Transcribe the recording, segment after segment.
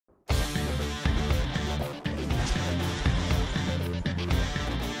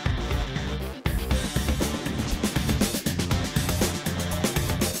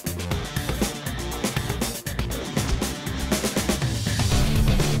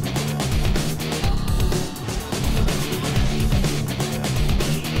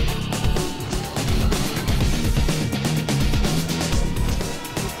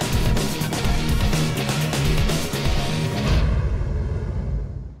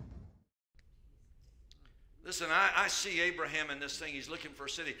Listen, I see Abraham in this thing. He's looking for a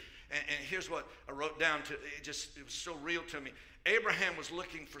city. And here's what I wrote down. It was so real to me. Abraham was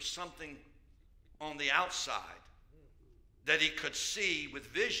looking for something on the outside that he could see with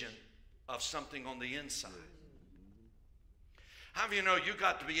vision of something on the inside. How do you know you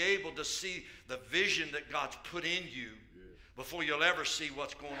got to be able to see the vision that God's put in you before you'll ever see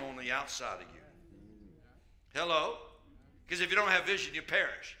what's going on the outside of you? Hello? Because if you don't have vision, you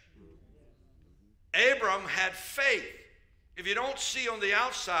perish. Abram had faith. If you don't see on the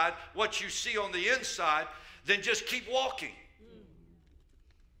outside what you see on the inside, then just keep walking.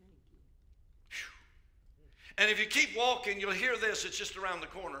 And if you keep walking, you'll hear this. It's just around the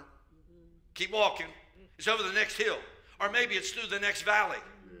corner. Keep walking. It's over the next hill. Or maybe it's through the next valley.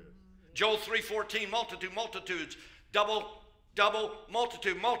 Joel 3:14, multitudes, double,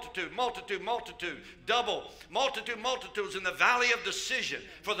 multitude, double, multitudes in the valley of decision.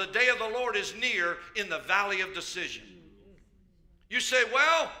 For the day of the Lord is near in the valley of decision. You say,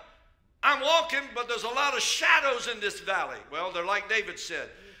 well, I'm walking, but there's a lot of shadows in this valley. Well, they're like David said,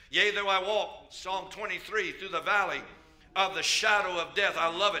 yea, though I walk, Psalm 23, through the valley of the shadow of death. I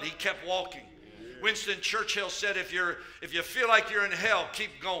love it. He kept walking. Winston Churchill said, if you feel like you're in hell, keep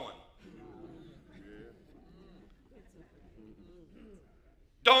going.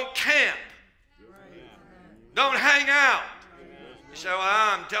 Don't camp. Don't hang out. You say, well,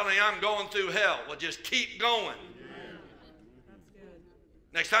 I'm telling you, I'm going through hell. Well, just keep going.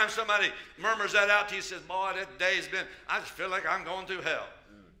 Next time somebody murmurs that out to you, says, boy, that day's been, I just feel like I'm going through hell.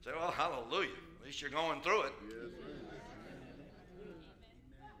 Say, well, hallelujah. At least you're going through it.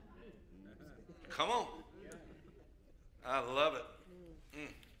 Come on. I love it.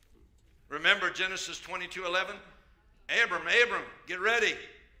 Remember Genesis 22:11? Abram, get ready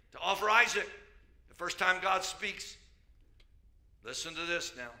to offer Isaac. The first time God speaks. Listen to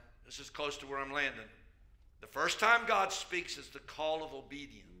this now. This is close to where I'm landing. The first time God speaks is the call of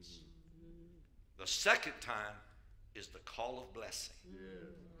obedience. The second time is the call of blessing.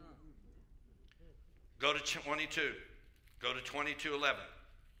 Go to 22. Go to 22:11.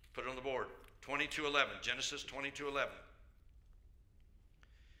 Put it on the board. 22:11. Genesis 22:11.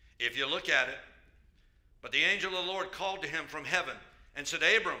 If you look at it, but the angel of the Lord called to him from heaven and said,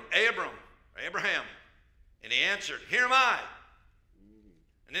 Abraham. And he answered, here am I.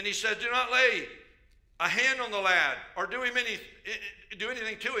 And then he said, do not lay a hand on the lad or do anything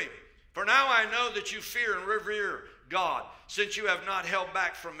to him. For now I know that you fear and revere God, since you have not held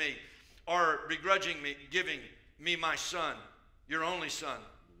back from me or begrudging me, giving me my son, your only son.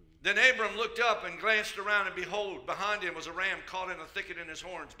 Then Abram looked up and glanced around, and behold, behind him was a ram caught in a thicket in his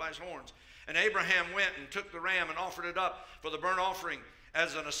horns, by his horns. And Abraham went and took the ram and offered it up for the burnt offering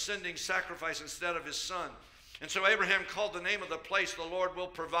as an ascending sacrifice instead of his son. And so Abraham called the name of the place, the Lord will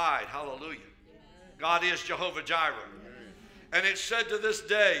provide. Hallelujah. God is Jehovah Jireh. And it said to this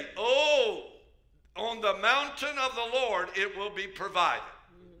day, oh, on the mountain of the Lord it will be provided.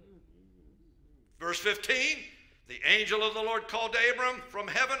 Verse 15, the angel of the Lord called to Abram from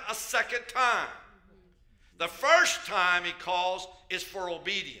heaven a second time. The first time he calls is for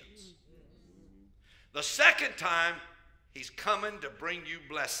obedience. The second time, he's coming to bring you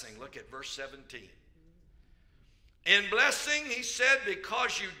blessing. Look at verse 17. In blessing, he said,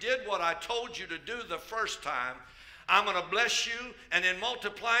 because you did what I told you to do the first time, I'm going to bless you, and in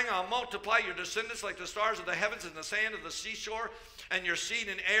multiplying, I'll multiply your descendants like the stars of the heavens and the sand of the seashore, and your seed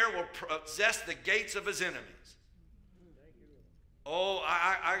in air will possess the gates of his enemies. Oh,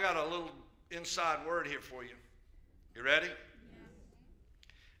 I got a little inside word here for you. You ready?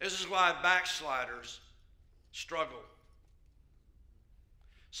 This is why backsliders struggle.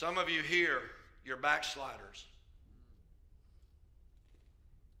 Some of you here, you're backsliders.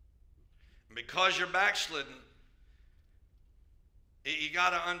 And because you're backslidden, you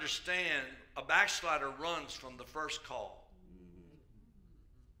got to understand, a backslider runs from the first call.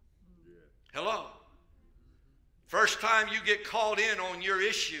 Hello? First time you get called in on your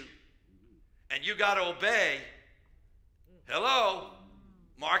issue and you got to obey. Hello?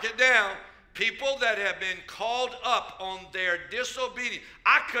 Mark it down. People that have been called up on their disobedience.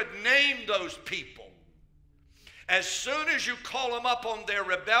 I could name those people. As soon as you call them up on their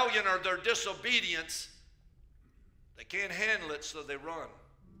rebellion or their disobedience, they can't handle it, so they run.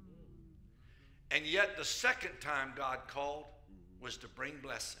 And yet the second time God called was to bring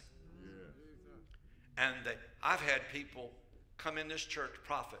blessing. And I've had people come in this church,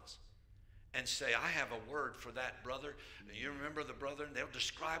 prophets, and say, I have a word for that brother. And you remember the brother? And they'll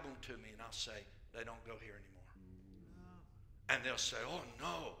describe them to me, and I'll say, they don't go here anymore. And they'll say, oh,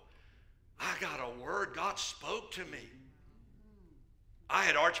 no, I got a word. God spoke to me. I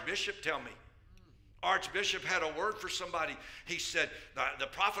had Archbishop tell me, Archbishop had a word for somebody. He said, the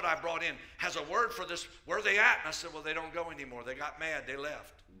prophet I brought in has a word for this. Where are they at? And I said, well, they don't go anymore. They got mad. They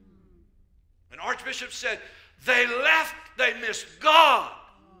left. And Archbishop said, they left. They missed God.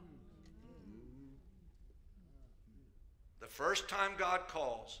 The first time God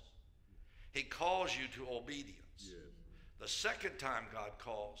calls, he calls you to obedience. Yes. The second time God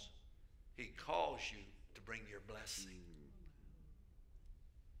calls, he calls you to bring your blessing.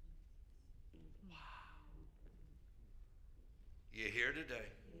 Wow. You here today?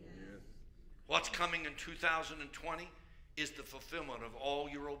 Yes. What's coming in 2020 is the fulfillment of all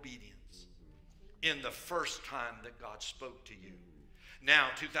your obedience in the first time that God spoke to you. Now,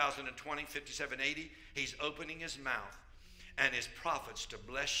 2020, 5780, he's opening his mouth and his prophets to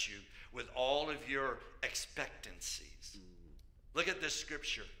bless you with all of your expectancies. Look at this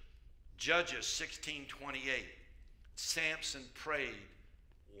scripture. Judges 16:28. Samson prayed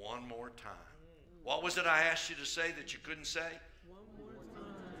one more time. What was it I asked you to say that you couldn't say? One more time.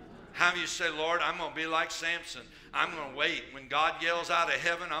 How do you say, Lord, I'm going to be like Samson. I'm going to wait. When God yells out of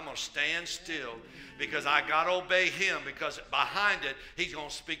heaven, I'm going to stand still because I got to obey him, because behind it, he's going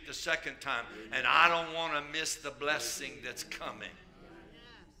to speak the second time. And I don't want to miss the blessing that's coming.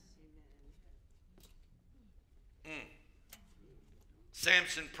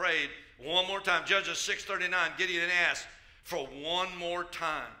 Samson prayed one more time. Judges 6:39, Gideon asked for one more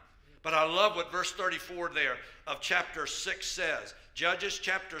time. But I love what verse 34 there of chapter 6 says. Judges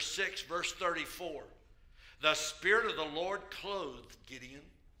chapter 6, verse 34. The Spirit of the Lord clothed Gideon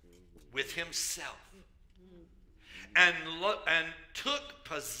with himself and took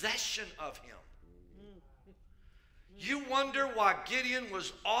possession of him. You wonder why Gideon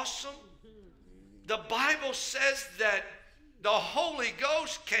was awesome? The Bible says that the Holy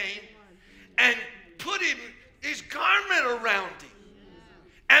Ghost came and put his garment around him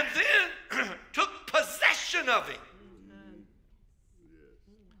and then took possession of him.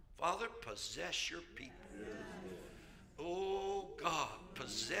 Father, possess your people. Oh, God,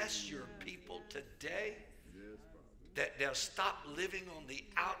 possess your people today, that they'll stop living on the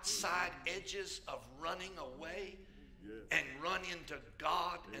outside edges of running away and run into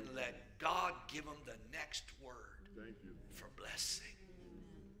God and let God give them the next word for blessing.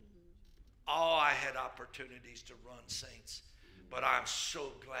 Oh, I had opportunities to run, saints, but I'm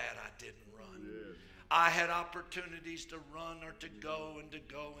so glad I didn't run. I had opportunities to run or to go and to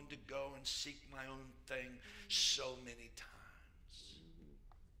go and to go and seek my own thing so many times.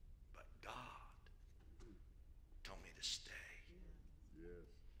 But God told me to stay.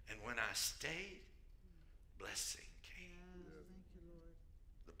 And when I stayed, blessing came.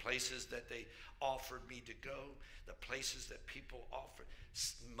 The places that they offered me to go, the places that people offered,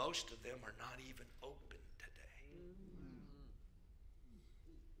 most of them are not even open today.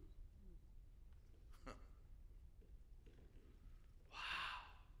 Wow.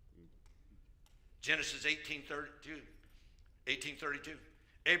 Genesis 18:32.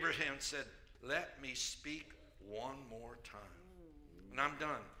 Abraham said, let me speak one more time. And I'm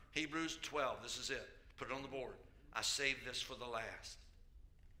done. Hebrews 12. This is it. Put it on the board. I saved this for the last.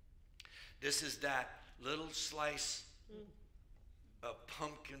 This is that little slice of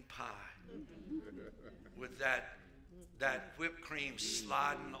pumpkin pie with that whipped cream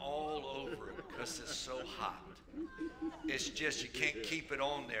sliding all over it because it's so hot. It's just, you can't keep it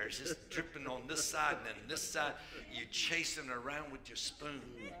on there. It's just dripping on this side and then this side. You're chasing it around with your spoon.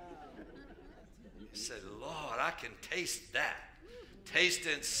 You say, Lord, I can taste that. Taste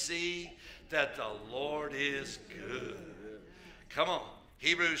and see that the Lord is good. Come on.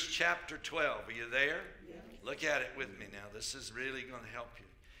 Hebrews chapter 12. Are you there? Look at it with me now. This is really going to help you.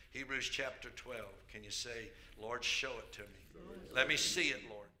 Hebrews chapter 12. Can you say, Lord, show it to me? Let me see it,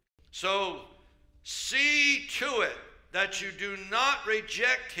 Lord. So, see to it that you do not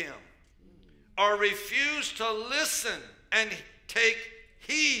reject him or refuse to listen and take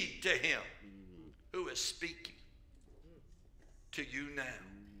heed to him who is speaking to you now.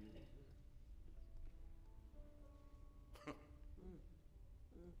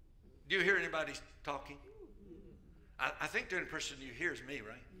 Do you hear anybody talking? I think the only person you hear is me,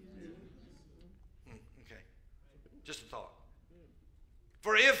 right? Okay. Just a thought.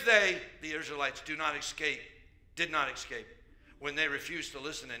 For if they, the Israelites, did not escape, when they refused to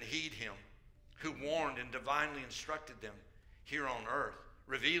listen and heed him, who warned and divinely instructed them here on earth,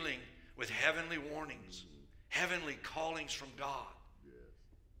 revealing with heavenly warnings, heavenly callings from God,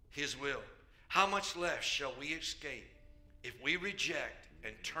 his will, how much less shall we escape if we reject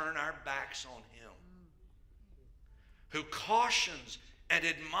and turn our backs on him, who cautions and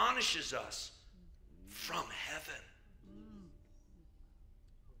admonishes us from heaven.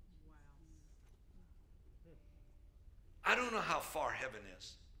 don't know how far heaven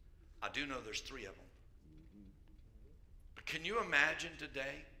is. I do know there's 3 of them. But can you imagine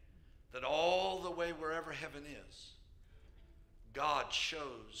today that all the way wherever heaven is, God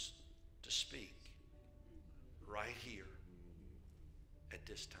chose to speak right here at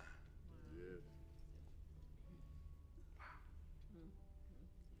this time? Wow.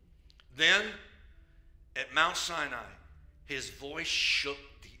 Then at Mount Sinai, his voice shook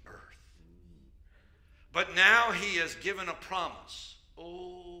the earth. But now he has given a promise.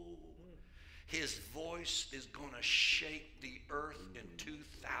 Oh, his voice is going to shake the earth in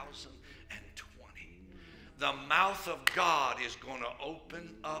 2020. The mouth of God is going to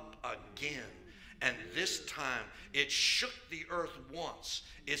open up again. And this time, it shook the earth once.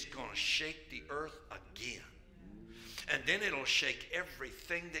 It's going to shake the earth again. And then it'll shake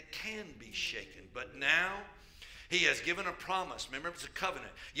everything that can be shaken. But now, he has given a promise. Remember, it's a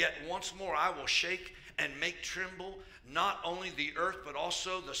covenant. Yet once more I will shake and make tremble not only the earth, but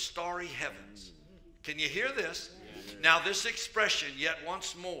also the starry heavens. Can you hear this? Now this expression, yet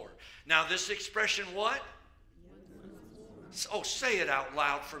once more. Now this expression what? Oh, say it out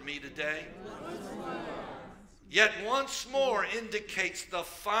loud for me today. Yet once more indicates the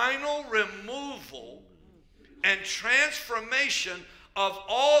final removal and transformation of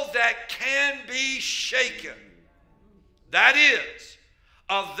all that can be shaken. That is,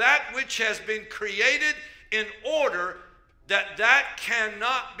 of that which has been created in order that that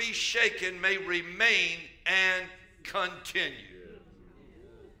cannot be shaken may remain and continue.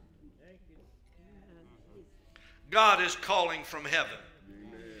 God is calling from heaven.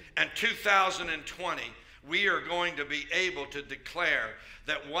 And 2020, we are going to be able to declare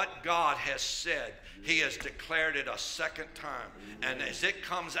that what God has said, he has declared it a second time. And as it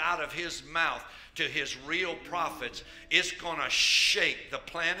comes out of his mouth to his real prophets, it's going to shake the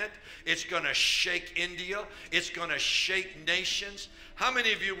planet. It's going to shake India. It's going to shake nations. How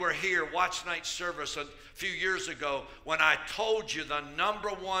many of you were here, watch night service a few years ago, when I told you the number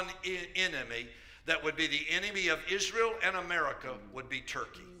one enemy that would be the enemy of Israel and America would be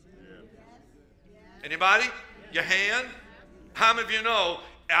Turkey? Anybody? Your hand? How many of you know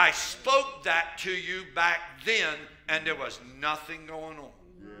I spoke that to you back then and there was nothing going on?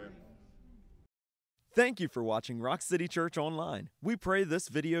 Thank you for watching Rock City Church Online. We pray this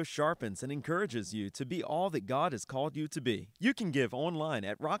video sharpens and encourages you to be all that God has called you to be. You can give online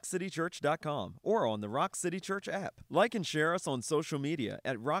at RockCityChurch.com or on the Rock City Church app. Like and share us on social media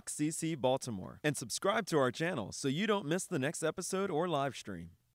at RockCCBaltimore and subscribe to our channel so you don't miss the next episode or live stream.